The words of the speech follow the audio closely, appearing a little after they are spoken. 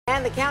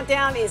And the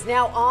countdown is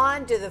now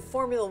on to the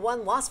Formula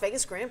One Las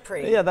Vegas Grand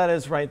Prix. Yeah, that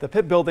is right. The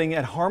pit building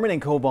at Harmon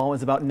and Cobalt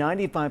is about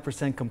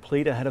 95%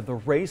 complete ahead of the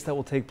race that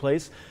will take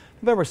place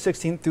November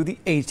 16th through the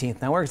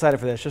 18th. Now, we're excited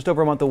for this, just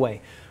over a month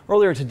away.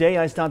 Earlier today,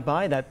 I stopped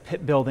by that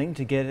pit building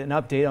to get an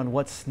update on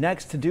what's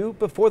next to do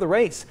before the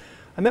race.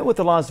 I met with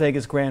the Las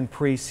Vegas Grand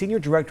Prix Senior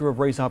Director of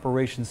Race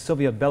Operations,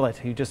 Sylvia Bellet,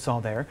 who you just saw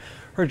there.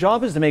 Her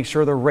job is to make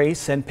sure the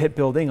race and pit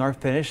building are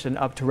finished and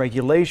up to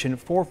regulation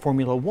for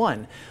Formula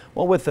One.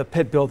 Well, with the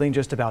pit building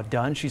just about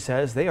done, she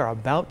says they are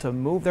about to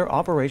move their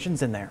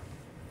operations in there.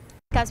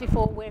 As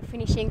before, we're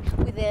finishing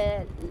with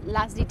the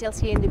last details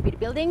here in the pit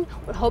building.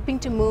 We're hoping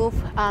to move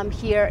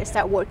here,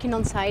 start working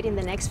on site in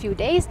the next few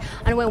days.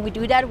 And when we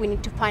do that, we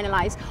need to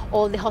finalize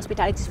all the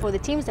hospitalities for the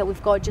teams that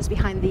we've got just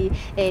behind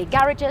the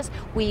garages.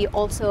 We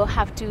also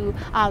have to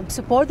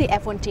support the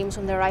F1 teams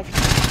when they arrive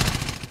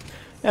here.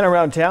 And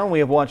around town, we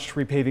have watched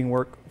repaving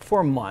work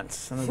for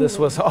months. And this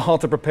was all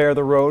to prepare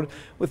the road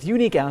with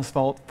unique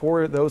asphalt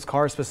for those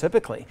cars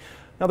specifically.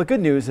 Now, the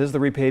good news is the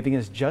repaving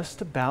is just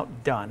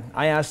about done.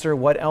 I asked her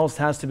what else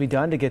has to be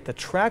done to get the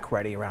track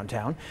ready around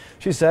town.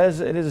 She says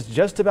it is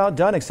just about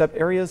done except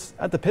areas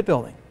at the pit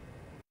building.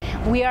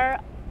 We are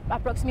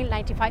approximately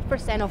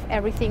 95% of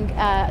everything,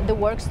 the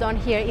work's done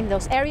here in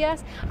those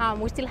areas.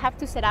 We still have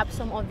to set up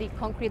some of the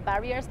concrete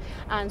barriers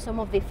and some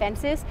of the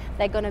fences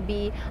that are going to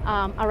be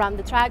around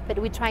the track, but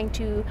we're trying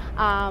to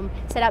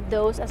set up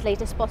those as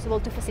late as possible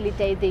to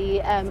facilitate the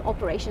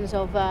operations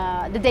of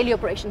the daily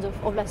operations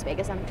of Las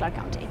Vegas and Clark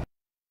County.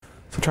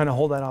 So trying to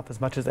hold that off as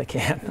much as they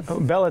can.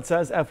 Bellet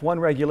says F1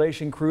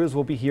 regulation crews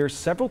will be here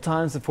several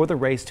times before the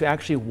race to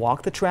actually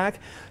walk the track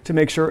to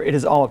make sure it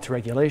is all up to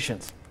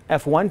regulations.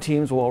 F1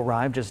 teams will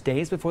arrive just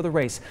days before the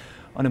race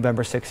on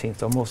November 16th,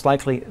 so most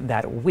likely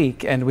that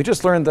week. And we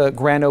just learned the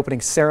grand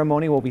opening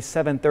ceremony will be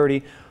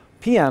 7:30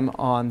 p.m.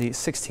 on the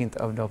 16th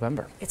of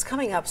November. It's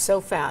coming up so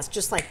fast,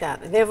 just like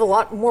that. They have a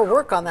lot more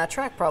work on that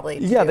track probably.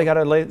 Yeah, they got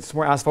to lay some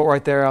more asphalt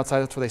right there outside.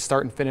 That's where they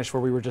start and finish,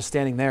 where we were just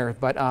standing there.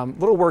 But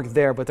little work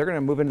there, but they're going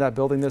to move into that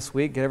building this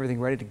week, get everything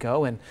ready to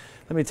go. And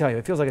let me tell you,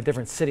 it feels like a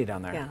different city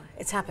down there. Yeah,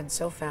 it's happened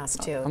so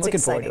fast too. I'm looking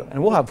forward to it.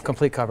 And we'll have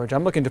complete coverage.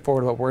 I'm looking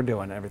forward to what we're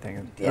doing and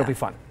everything. It'll be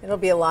fun. It'll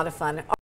be a lot of fun.